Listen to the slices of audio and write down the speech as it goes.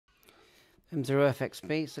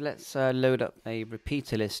M0FXB, so let's load up a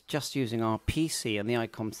repeater list just using our PC and the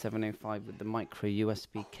ICOM 705 with the micro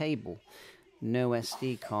USB cable. No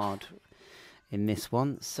SD card in this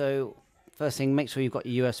one. So first thing, make sure you've got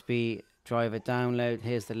your USB driver download.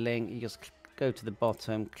 Here's the link. You just go to the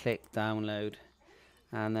bottom, click download,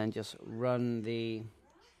 and then just run the,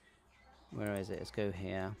 where is it? Let's go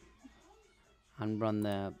here and run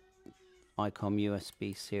the ICOM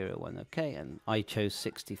USB serial one. Okay, and I chose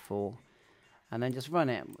 64. And then just run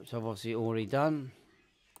it, which I've obviously already done.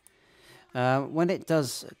 When it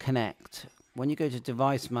does connect, when you go to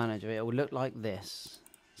Device Manager, it will look like this.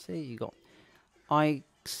 See, you got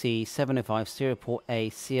IC-705 serial port A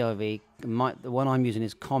CIV. The one I'm using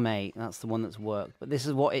is COM8. That's the one that's worked. But this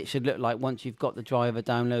is what it should look like once you've got the driver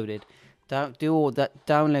downloaded. Do all that.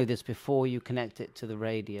 Download this before you connect it to the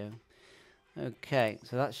radio. Okay,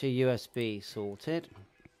 so that's your USB sorted.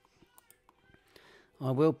 I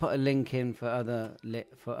will put a link in for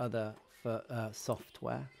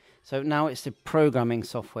software. So now it's the programming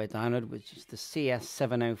software download, which is the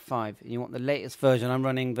CS-705. You want the latest version. I'm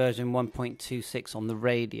running version 1.26 on the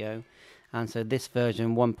radio, and so this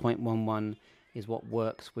version 1.11 is what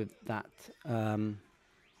works with that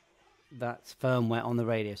that's firmware on the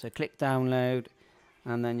radio. So click download,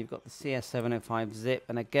 and then you've got the CS-705 zip,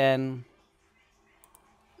 and again,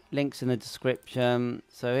 links in the description.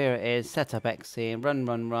 So here it is, setup XC, and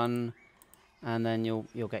run, and then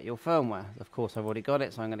you'll get your firmware. Of course, I've already got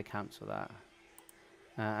it, so I'm going to cancel that.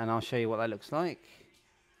 And I'll show you what that looks like.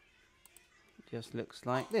 Just looks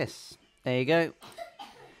like this. There you go.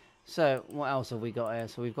 So what else have we got here?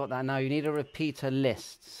 So we've got that. Now you need a repeater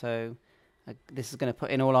list. So this is going to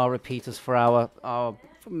put in all our repeaters for our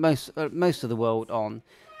most of the world on.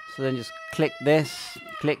 So then just click this,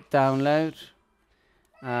 click download.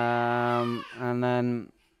 And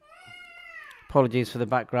then apologies for the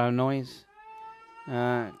background noise.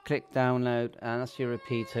 Click download, and that's your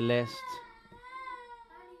repeater list.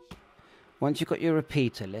 Once you've got your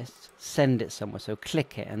repeater list, send it somewhere. So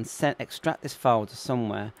click it and extract this file to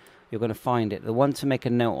somewhere. You're going to find it. The one to make a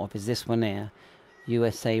note of is this one here,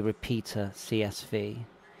 USA repeater CSV.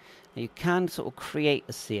 Now you can sort of create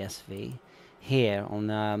a CSV here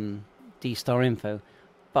on D-Star Info,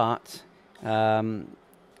 but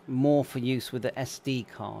more for use with the SD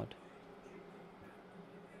card.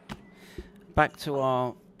 Back to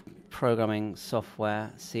our programming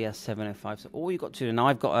software, CS-705. So all you've got to do, now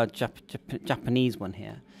I've got a Japanese one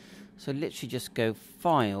here. So literally just go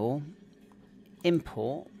File,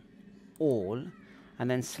 Import, All,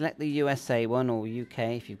 and then select the USA one, or UK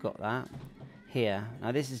if you've got that, here.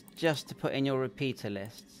 Now this is just to put in your repeater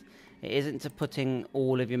lists. It isn't to put in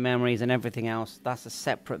all of your memories and everything else. That's a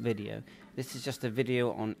separate video. This is just a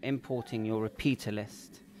video on importing your repeater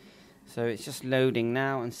list. So it's just loading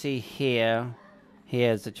now, and see here,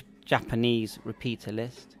 here's the Japanese repeater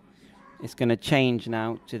list. It's going to change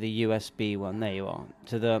now to the USB one. There you are,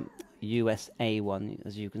 to the USA one,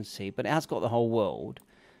 as you can see. But it has got the whole world,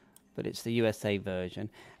 but it's the USA version.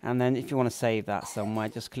 And then if you want to save that somewhere,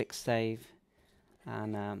 just click save,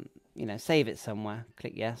 and save it somewhere.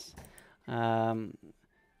 Click yes. So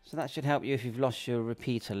that should help you if you've lost your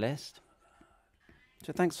repeater list.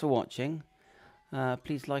 So thanks for watching.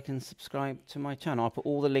 Please like and subscribe to my channel. I'll put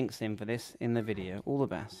all the links in for this in the video. All the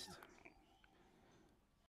best.